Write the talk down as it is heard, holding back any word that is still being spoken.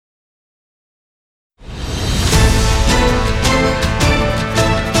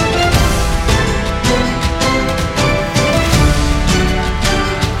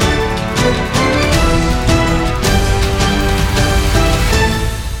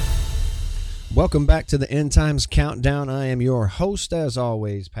Welcome back to the End Times Countdown. I am your host, as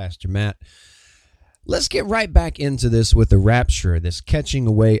always, Pastor Matt. Let's get right back into this with the rapture, this catching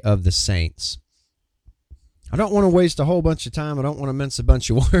away of the saints. I don't want to waste a whole bunch of time. I don't want to mince a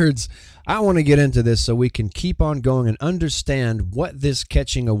bunch of words. I want to get into this so we can keep on going and understand what this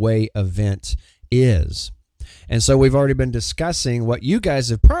catching away event is. And so we've already been discussing what you guys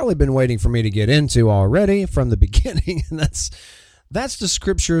have probably been waiting for me to get into already from the beginning, and that's the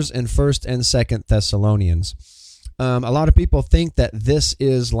scriptures in 1st and 2nd Thessalonians. A lot of people think that this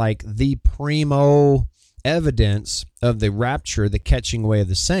is like the primo evidence of the rapture, the catching away of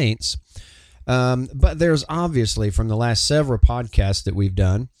the saints. But there's obviously, from the last several podcasts that we've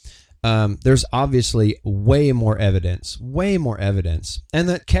done, there's obviously way more evidence. And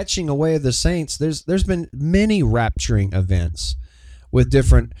that catching away of the saints, there's been many rapturing events with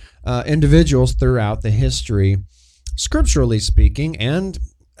different individuals throughout the history, scripturally speaking and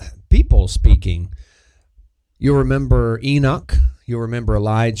people speaking. You'll remember Enoch. You'll remember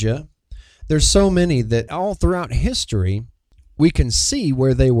Elijah. There's so many that all throughout history we can see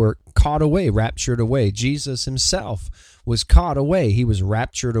where they were caught away, raptured away. Jesus himself was caught away. He was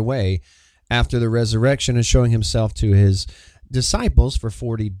raptured away after the resurrection and showing himself to his disciples for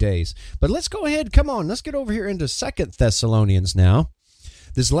 40 days. But let's go ahead. Come on. Let's get over here into 2nd Thessalonians now.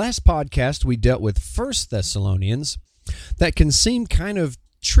 This last podcast, we dealt with 1st Thessalonians. That can seem kind of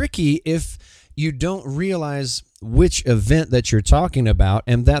tricky if you don't realize which event that you're talking about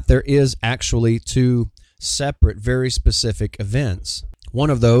and that there is actually two separate, very specific events. One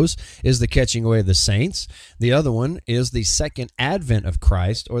of those is the catching away of the saints. The other one is the second advent of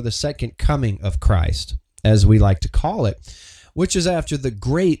Christ, or the second coming of Christ, as we like to call it, which is after the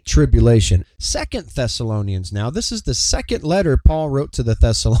great tribulation. 2nd Thessalonians now. This is the second letter Paul wrote to the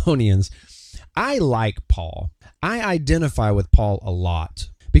Thessalonians. I like Paul. I identify with Paul a lot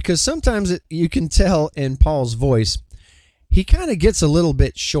because sometimes you can tell in Paul's voice, he kind of gets a little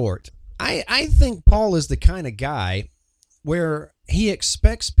bit short. I think Paul is the kind of guy where he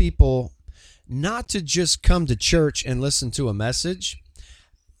expects people not to just come to church and listen to a message.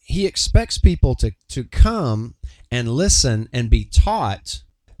 He expects people to come and listen and be taught,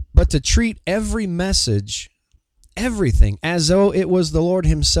 but to treat every message, everything, as though it was the Lord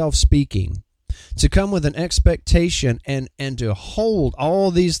himself speaking. To come with an expectation and to hold all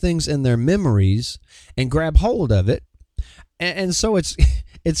these things in their memories and grab hold of it. And so it's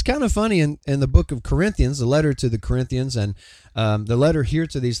kind of funny in the book of Corinthians, the letter to the Corinthians and the letter here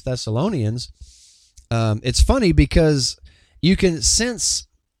to these Thessalonians. It's funny because you can sense,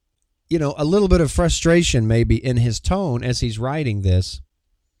 a little bit of frustration maybe in his tone as he's writing this.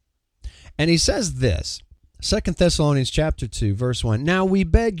 And he says this, 2 Thessalonians chapter 2, verse 1, "Now we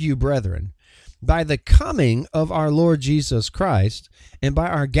beg you, brethren, by the coming of our Lord Jesus Christ, and by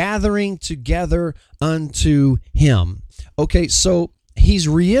our gathering together unto him." Okay, so he's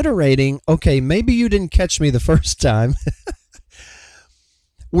reiterating, okay, maybe you didn't catch me the first time.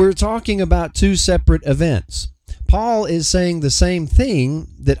 We're talking about two separate events. Paul is saying the same thing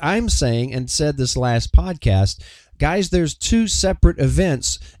that I'm saying and said this last podcast. Guys, there's two separate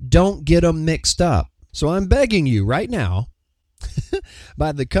events. Don't get them mixed up. So I'm begging you right now,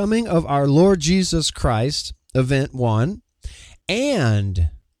 by the coming of our Lord Jesus Christ, event 1, and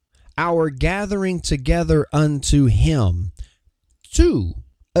our gathering together unto him, 2,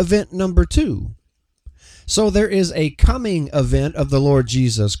 event number 2. So there is a coming event of the Lord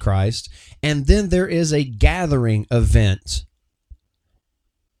Jesus Christ, and then there is a gathering event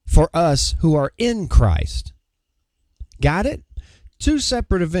for us who are in Christ. Got it? Two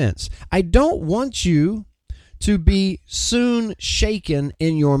separate events. I don't want you to be soon shaken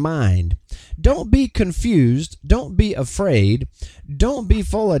in your mind. Don't be confused. Don't be afraid. Don't be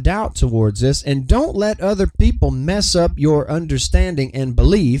full of doubt towards this, and don't let other people mess up your understanding and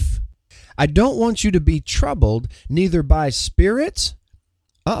belief. I don't want you to be troubled, neither by spirits.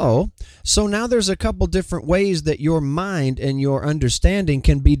 So now there's a couple different ways that your mind and your understanding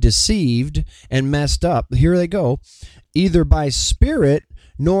can be deceived and messed up. Here they go. Either by spirit,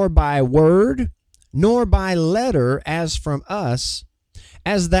 nor by word, nor by letter as from us,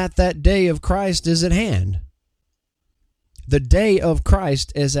 as that day of Christ is at hand. The day of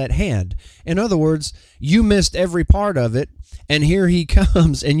Christ is at hand. In other words, you missed every part of it, and here he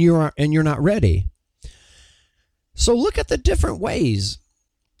comes, and you're not ready. So look at the different ways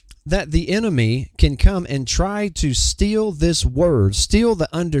that the enemy can come and try to steal this word, steal the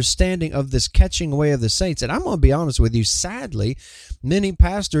understanding of this catching away of the saints. And I'm going to be honest with you, sadly, many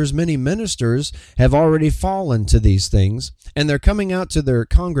pastors, many ministers have already fallen to these things, and they're coming out to their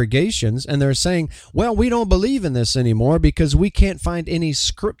congregations and they're saying, well, we don't believe in this anymore because we can't find any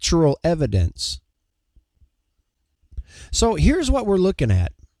scriptural evidence. So here's what we're looking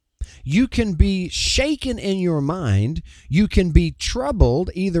at. You can be shaken in your mind. You can be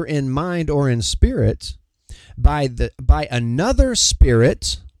troubled either in mind or in spirit by another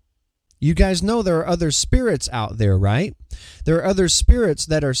spirit. You guys know there are other spirits out there, right? There are other spirits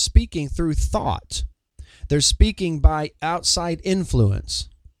that are speaking through thought. They're speaking by outside influence.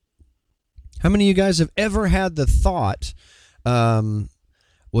 How many of you guys have ever had the thought, well,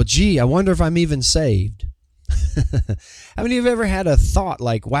 gee, I wonder if I'm even saved? How many of you have ever had a thought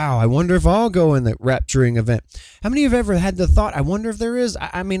like, wow, I wonder if I'll go in the rapturing event? How many of you have ever had the thought, I wonder if there is?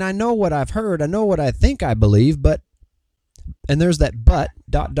 I mean, I know what I've heard. I know what I think I believe, but, and there's that but, ...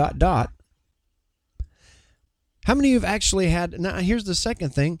 How many of you have actually had, now here's the second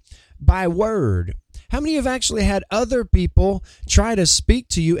thing, by word. How many of you have actually had other people try to speak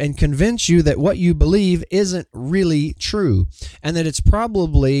to you and convince you that what you believe isn't really true, and that it's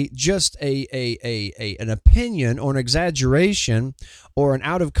probably just an opinion or an exaggeration or an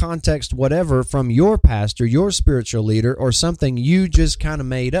out of context whatever from your pastor, your spiritual leader, or something you just kind of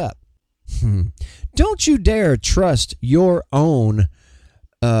made up? Don't you dare trust your own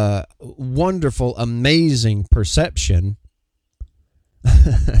wonderful, amazing perception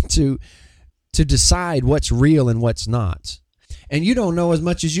to decide what's real and what's not. And you don't know as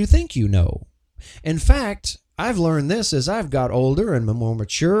much as you think you know. In fact, I've learned this as I've got older and more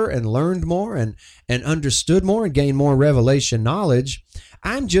mature and learned more and understood more and gained more revelation knowledge.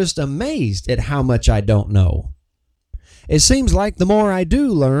 I'm just amazed at how much I don't know. It seems like the more I do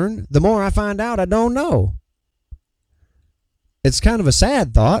learn, the more I find out I don't know. It's kind of a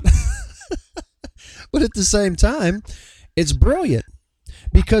sad thought, but at the same time, it's brilliant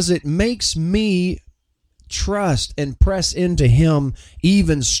because it makes me trust and press into Him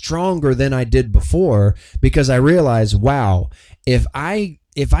even stronger than I did before, because I realize, wow, if I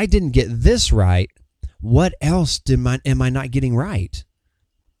didn't get this right, what else am I not getting right?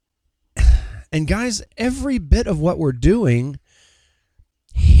 And guys, every bit of what we're doing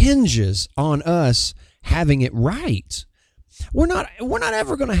hinges on us having it right. We're not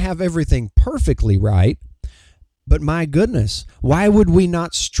ever going to have everything perfectly right, but my goodness, why would we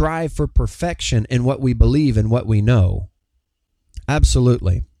not strive for perfection in what we believe and what we know?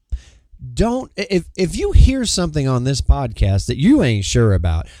 Absolutely. If you hear something on this podcast that you ain't sure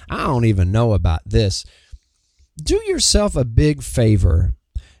about, I don't even know about this, do yourself a big favor.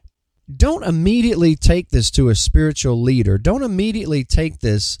 Don't immediately take this to a spiritual leader. Don't immediately take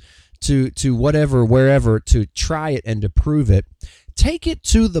this to whatever, wherever, to try it and to prove it. Take it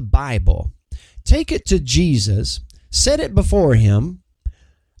to the Bible. Take it to Jesus. Set it before Him.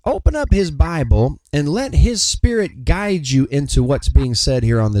 Open up His Bible and let His Spirit guide you into what's being said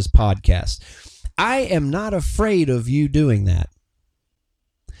here on this podcast. I am not afraid of you doing that.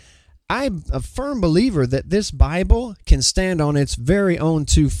 I'm a firm believer that this Bible can stand on its very own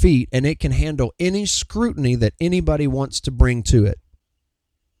 2 feet, and it can handle any scrutiny that anybody wants to bring to it.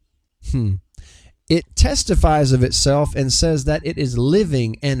 It testifies of itself and says that it is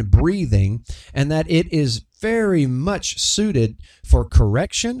living and breathing, and that it is very much suited for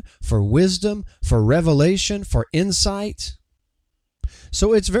correction, for wisdom, for revelation, for insight.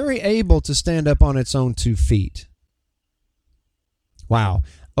 So it's very able to stand up on its own 2 feet. Wow.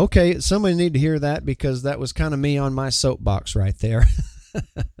 Okay, somebody need to hear that, because that was kind of me on my soapbox right there.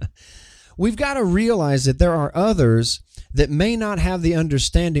 We've got to realize that there are others that may not have the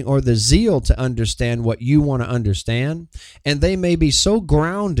understanding or the zeal to understand what you want to understand, and they may be so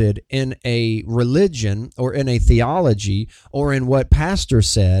grounded in a religion or in a theology or in what pastor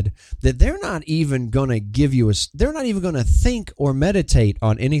said that they're not even going to give you they're not even going to think or meditate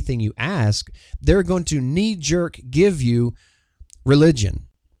on anything you ask. They're going to knee-jerk give you religion,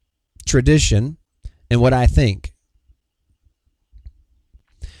 tradition, and what I think.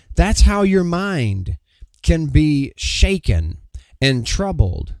 That's how your mind can be shaken and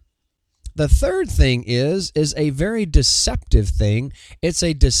troubled. The third thing is a very deceptive thing. It's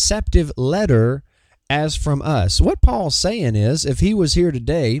a deceptive letter as from us. What Paul's saying is, if he was here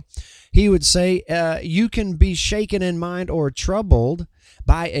today, he would say, you can be shaken in mind or troubled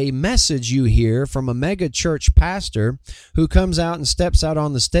by a message you hear from a mega church pastor who comes out and steps out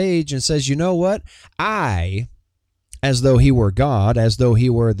on the stage and says, you know what? As though he were God, as though he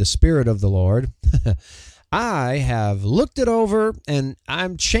were the Spirit of the Lord, I have looked it over, and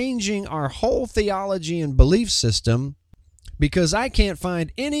I'm changing our whole theology and belief system because I can't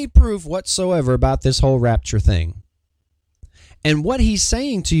find any proof whatsoever about this whole rapture thing. And what he's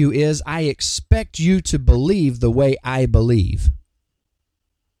saying to you is, I expect you to believe the way I believe.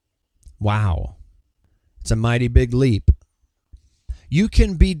 Wow. It's a mighty big leap. You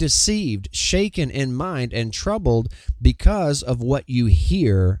can be deceived, shaken in mind, and troubled because of what you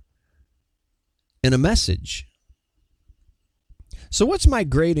hear in a message. So what's my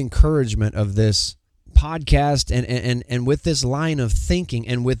great encouragement of this podcast and with this line of thinking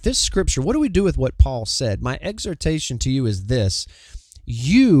and with this scripture? What do we do with what Paul said? My exhortation to you is this: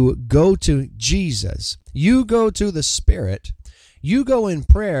 you go to Jesus, you go to the Spirit, you go in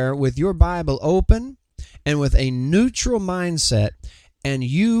prayer with your Bible open and with a neutral mindset, and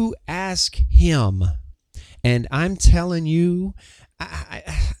you ask Him. And I'm telling you,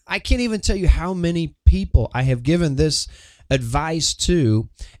 I can't even tell you how many people I have given this advice to,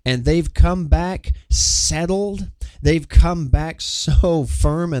 and they've come back settled. They've come back so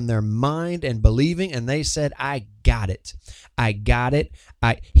firm in their mind and believing, and they said, I got it. I got it.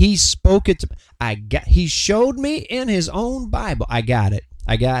 He spoke it to he showed me in his own Bible. I got it.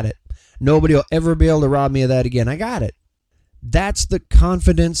 I got it. Nobody will ever be able to rob me of that again. I got it. That's the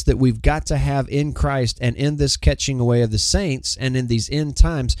confidence that we've got to have in Christ and in this catching away of the saints and in these end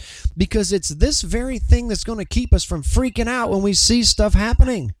times, because it's this very thing that's going to keep us from freaking out when we see stuff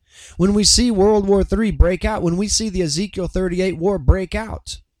happening, when we see World War III break out, when we see the Ezekiel 38 war break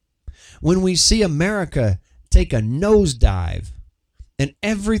out, when we see America take a nosedive and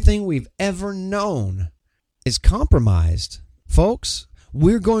everything we've ever known is compromised. Folks,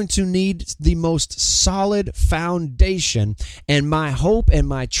 we're going to need the most solid foundation, and my hope and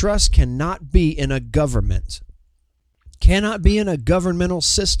my trust cannot be in a government, cannot be in a governmental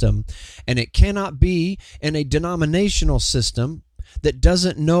system, and it cannot be in a denominational system that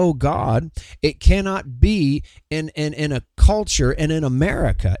doesn't know God. It cannot be in a culture and in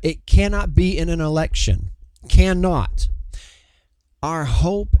America. It cannot be in an election. Cannot. Our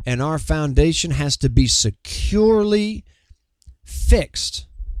hope and our foundation has to be securely fixed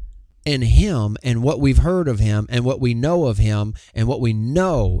in Him and what we've heard of Him and what we know of Him and what we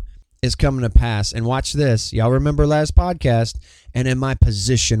know is coming to pass. And watch this. Y'all remember last podcast, and in my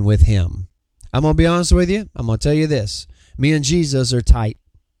position with Him. I'm going to be honest with you. I'm going to tell you this. Me and Jesus are tight.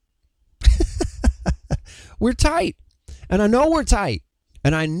 We're tight. And I know we're tight.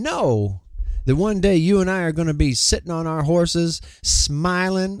 And I know that one day you and I are going to be sitting on our horses,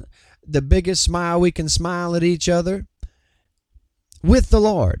 smiling, the biggest smile we can smile at each other, with the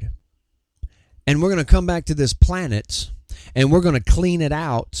Lord. And we're going to come back to this planet, and we're going to clean it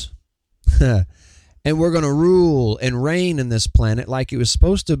out. And we're going to rule and reign in this planet like it was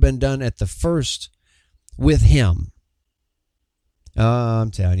supposed to have been done at the first with Him. Oh,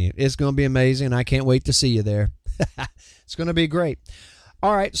 I'm telling you, it's going to be amazing. I can't wait to see you there. It's going to be great.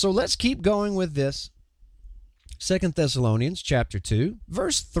 All right, so let's keep going with this. 2 Thessalonians chapter 2,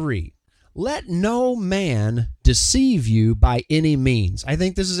 verse 3. Let no man deceive you by any means. I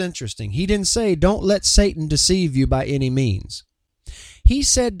think this is interesting. He didn't say, don't let Satan deceive you by any means. He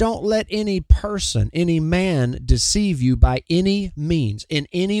said, don't let any person, any man deceive you by any means, in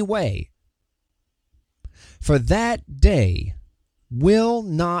any way. For that day will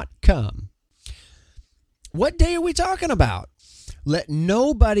not come. What day are we talking about? Let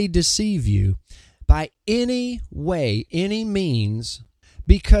nobody deceive you by any way, any means,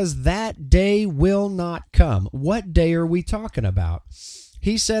 because that day will not come. What day are we talking about?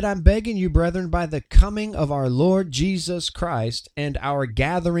 He said, I'm begging you, brethren, by the coming of our Lord Jesus Christ and our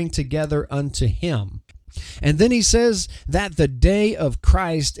gathering together unto Him. And then he says that the day of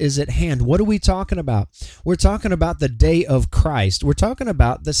Christ is at hand. What are we talking about? We're talking about the day of Christ. We're talking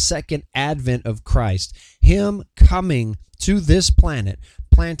about the second advent of Christ. Him coming to this planet,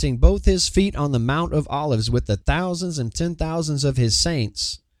 planting both His feet on the Mount of Olives with the thousands and 10,000s of His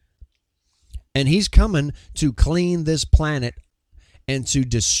saints. And He's coming to clean this planet and to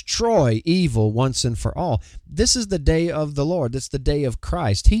destroy evil once and for all. This is the day of the Lord. It's the day of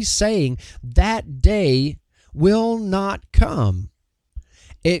Christ. He's saying that day will not come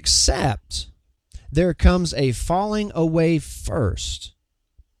except there comes a falling away first,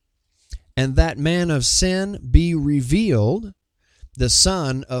 and that man of sin be revealed, the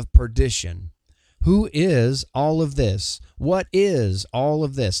son of perdition. Who is all of this? What is all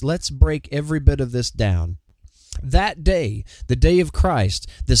of this? Let's break every bit of this down. That day, the day of Christ,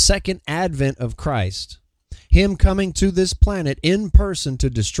 the second advent of Christ, Him coming to this planet in person to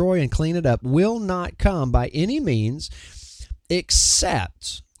destroy and clean it up, will not come by any means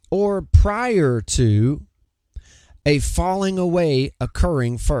except or prior to a falling away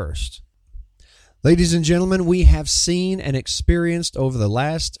occurring first. Ladies and gentlemen, we have seen and experienced over the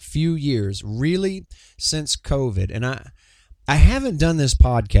last few years, really since COVID, and I haven't done this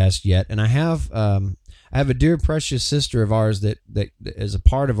podcast yet, and I have a dear precious sister of ours that is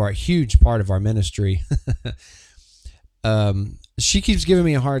a huge part of our ministry. She keeps giving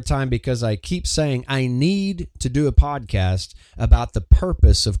me a hard time because I keep saying I need to do a podcast about the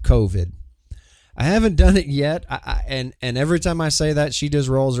purpose of COVID. I haven't done it yet, and every time I say that, she just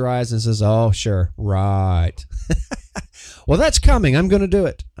rolls her eyes and says, "Oh, sure, right." Well, that's coming. I'm going to do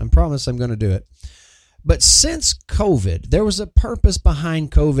it. I promise I'm going to do it. But since COVID, there was a purpose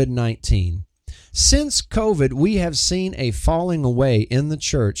behind COVID-19. Since COVID, we have seen a falling away in the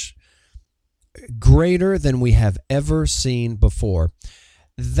church greater than we have ever seen before.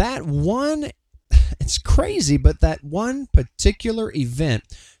 It's crazy, but that one particular event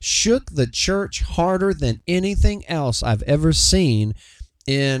shook the church harder than anything else I've ever seen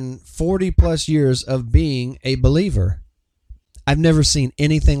in 40 plus years of being a believer. I've never seen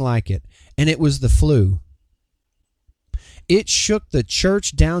anything like it, and it was the flu. It shook the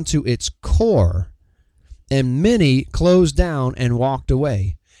church down to its core, and many closed down and walked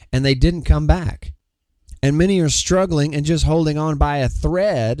away, and they didn't come back. And many are struggling and just holding on by a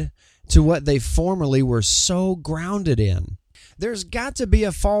thread to what they formerly were so grounded in. There's got to be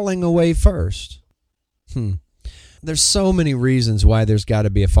a falling away first. There's so many reasons why there's got to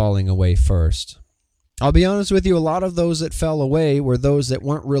be a falling away first. I'll be honest with you, a lot of those that fell away were those that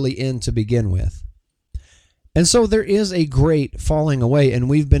weren't really in to begin with. And so there is a great falling away, and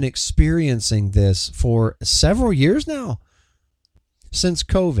we've been experiencing this for several years now, since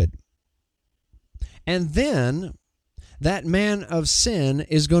COVID. And then that man of sin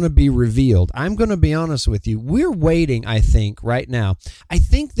is going to be revealed. I'm going to be honest with you. We're waiting, I think, right now. I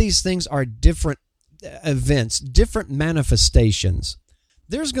think these things are different events, different manifestations.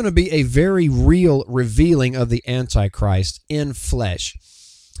 There's going to be a very real revealing of the Antichrist in flesh.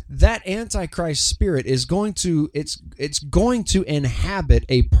 That Antichrist spirit is going to, it's going to inhabit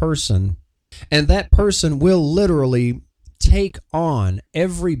a person, and that person will literally take on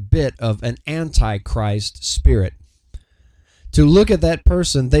every bit of an Antichrist spirit. To look at that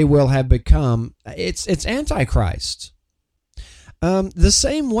person, they will have become, it's Antichrist. The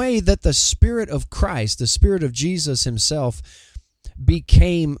same way that the Spirit of Christ, the Spirit of Jesus himself,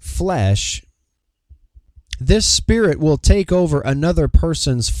 became flesh, this spirit will take over another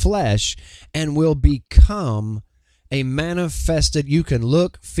person's flesh and will become a manifested, you can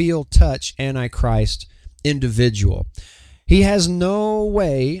look, feel, touch, Antichrist individual. He has no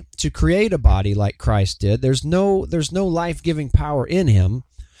way to create a body like Christ did. There's no life-giving power in him.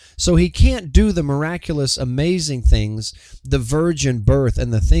 So he can't do the miraculous, amazing things, the virgin birth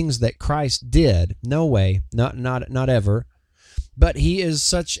and the things that Christ did. No way, not ever. But he is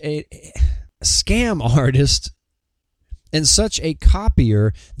such a scam artist and such a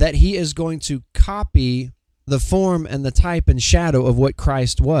copier that he is going to copy the form and the type and shadow of what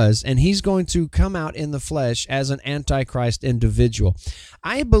Christ was, and he's going to come out in the flesh as an Antichrist individual.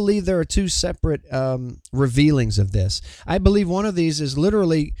 I believe there are two separate revealings of this. I believe one of these is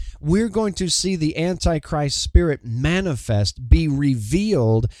literally we're going to see the Antichrist spirit manifest, be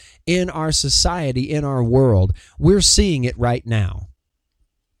revealed in our society, in our world. We're seeing it right now.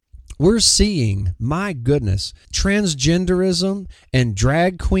 We're seeing, my goodness, transgenderism and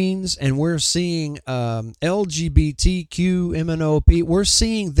drag queens, and we're seeing LGBTQ, MNOP. We're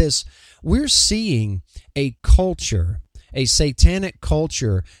seeing this. We're seeing a culture, a satanic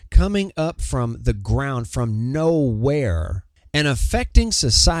culture coming up from the ground, from nowhere, and affecting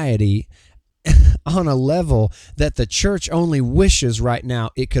society on a level that the church only wishes right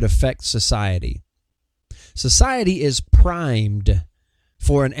now it could affect society. Society is primed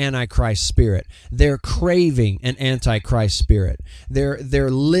for an Antichrist spirit. They're craving an Antichrist spirit.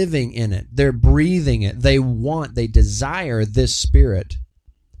 They're living in it. They're breathing it. They desire this spirit.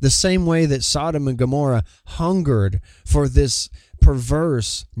 The same way that Sodom and Gomorrah hungered for this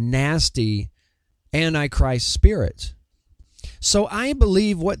perverse, nasty Antichrist spirit. So I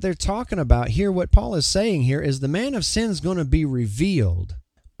believe what they're talking about here, what Paul is saying here, is the man of sin is going to be revealed.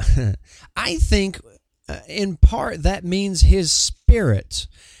 I think in part that means his spirit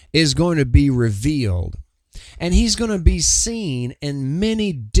is going to be revealed, and he's going to be seen in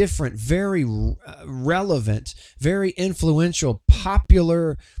many different, very relevant, very influential,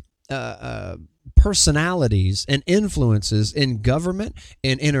 popular personalities and influences in government,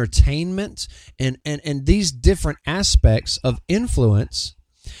 in entertainment, and these different aspects of influence,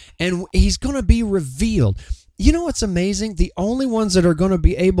 and he's going to be revealed. You know what's amazing? The only ones that are going to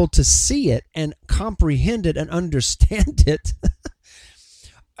be able to see it and comprehend it and understand it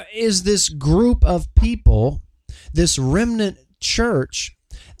is this group of people, this remnant church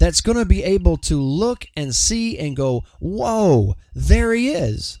that's going to be able to look and see and go, whoa, there he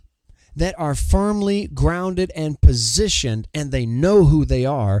is, that are firmly grounded and positioned, and they know who they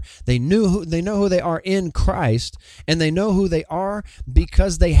are. They know who they are in Christ, and they know who they are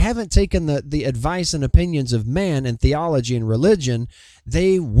because they haven't taken the advice and opinions of man and theology and religion.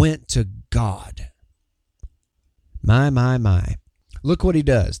 They went to God. My. Look what he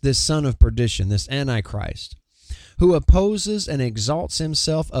does, this son of perdition, this Antichrist, who opposes and exalts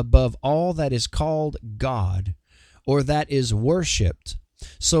himself above all that is called God or that is worshipped,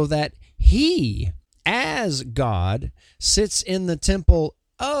 so that he, as God, sits in the temple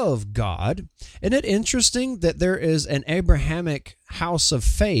of God. Isn't it interesting that there is an Abrahamic house of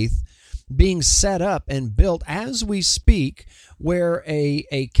faith being set up and built as we speak, where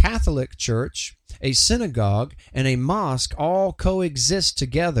a Catholic church, a synagogue, and a mosque all coexist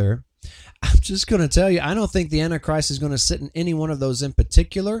together? I'm just going to tell you, I don't think the Antichrist is going to sit in any one of those in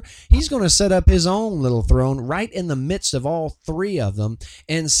particular. He's going to set up his own little throne right in the midst of all three of them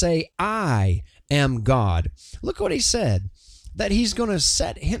and say, I am God. Look what he said, that he's going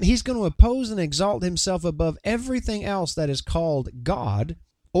to oppose and exalt himself above everything else that is called God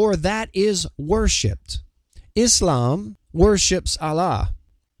or that is worshipped. Islam worships Allah.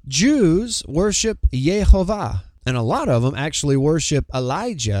 Jews worship Yehovah. And a lot of them actually worship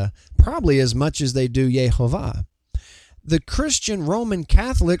Elijah probably as much as they do Yehovah. The Christian Roman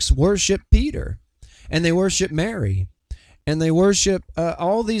Catholics worship Peter, and they worship Mary, and they worship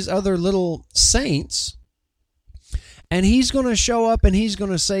all these other little saints. And he's going to show up and he's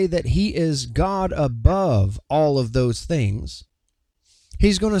going to say that he is God above all of those things.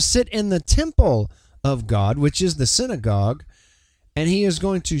 He's going to sit in the temple of God, which is the synagogue, and he is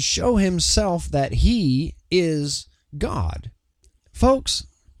going to show himself that he is God. Folks,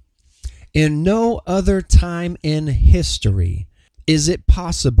 in no other time in history is it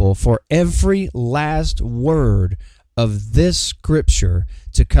possible for every last word of this scripture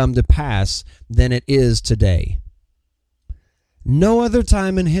to come to pass than it is today. No other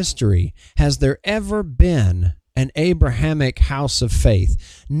time in history has there ever been an Abrahamic house of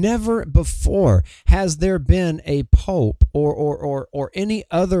faith. Never before has there been a pope or any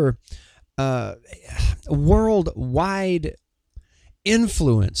other worldwide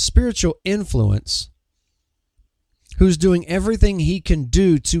influence, spiritual influence, who's doing everything he can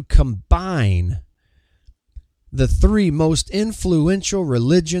do to combine the three most influential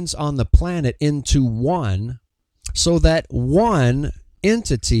religions on the planet into one, so that one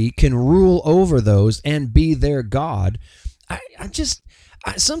entity can rule over those and be their God.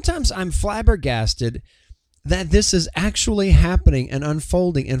 Sometimes I'm flabbergasted that this is actually happening and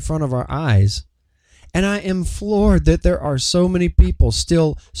unfolding in front of our eyes. And I am floored that there are so many people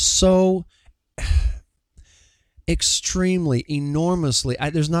still so extremely, enormously,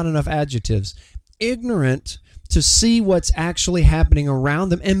 there's not enough adjectives, ignorant to see what's actually happening around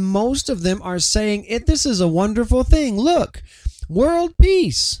them. And most of them are saying, this is a wonderful thing. Look, world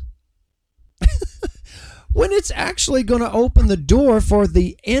peace. When it's actually going to open the door for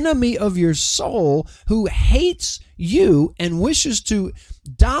the enemy of your soul who hates you and wishes to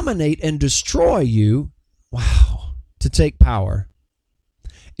dominate and destroy you, to take power.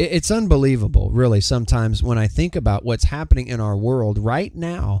 It's unbelievable, really, sometimes when I think about what's happening in our world right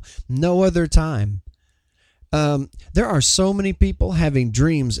now. No other time. There are so many people having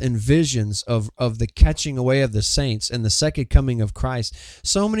dreams and visions of the catching away of the saints and the second coming of Christ.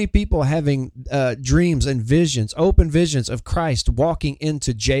 So many people having dreams and visions, open visions of Christ walking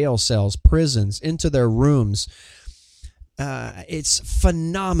into jail cells, prisons, into their rooms. It's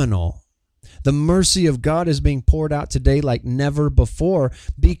phenomenal. The mercy of God is being poured out today like never before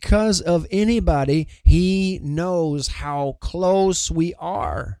because of anybody. He knows how close we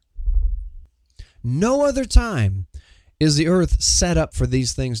are. No other time is the earth set up for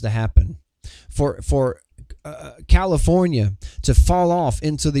these things to happen. For California to fall off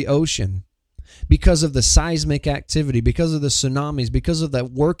into the ocean because of the seismic activity, because of the tsunamis, because of the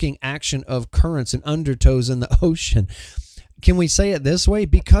working action of currents and undertows in the ocean. Can we say it this way?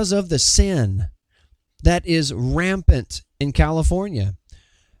 Because of the sin that is rampant in California.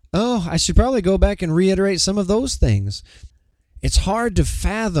 Oh, I should probably go back and reiterate some of those things. It's hard to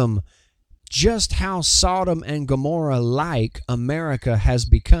fathom just how Sodom and Gomorrah-like America has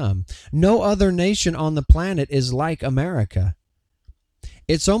become. No other nation on the planet is like America.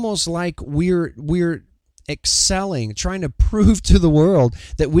 It's almost like we're excelling, trying to prove to the world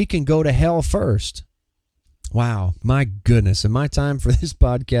that we can go to hell first. Wow, my goodness. And my time for this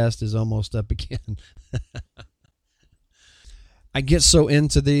podcast is almost up again. I get so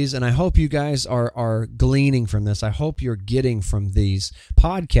into these, and I hope you guys are gleaning from this. I hope you're getting from these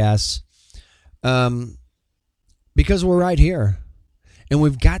podcasts because we're right here. And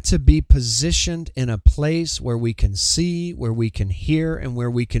we've got to be positioned in a place where we can see, where we can hear, and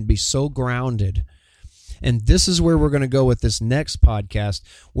where we can be so grounded. And this is where we're going to go with this next podcast.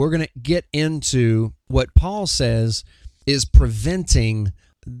 We're going to get into what Paul says is preventing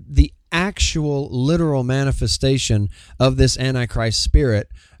the actual literal manifestation of this Antichrist spirit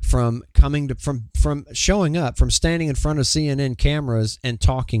from coming to, from showing up, from standing in front of CNN cameras and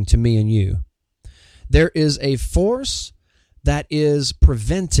talking to me and you. There is a force that is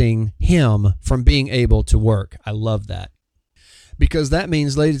preventing him from being able to work. I love that. Because that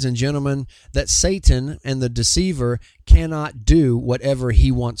means, ladies and gentlemen, that Satan and the deceiver cannot do whatever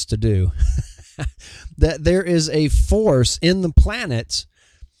he wants to do. That there is a force in the planet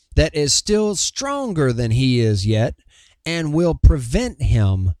that is still stronger than he is yet and will prevent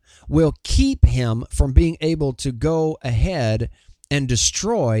him, will keep him from being able to go ahead and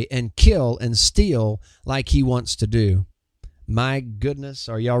destroy and kill and steal like he wants to do. My goodness,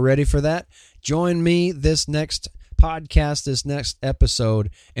 are y'all ready for that? Join me this next podcast, this next episode,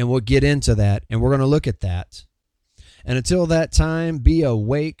 and we'll get into that, and we're going to look at that. And until that time, be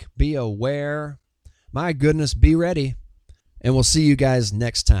awake, be aware. My goodness, be ready, and we'll see you guys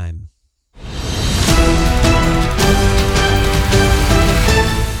next time.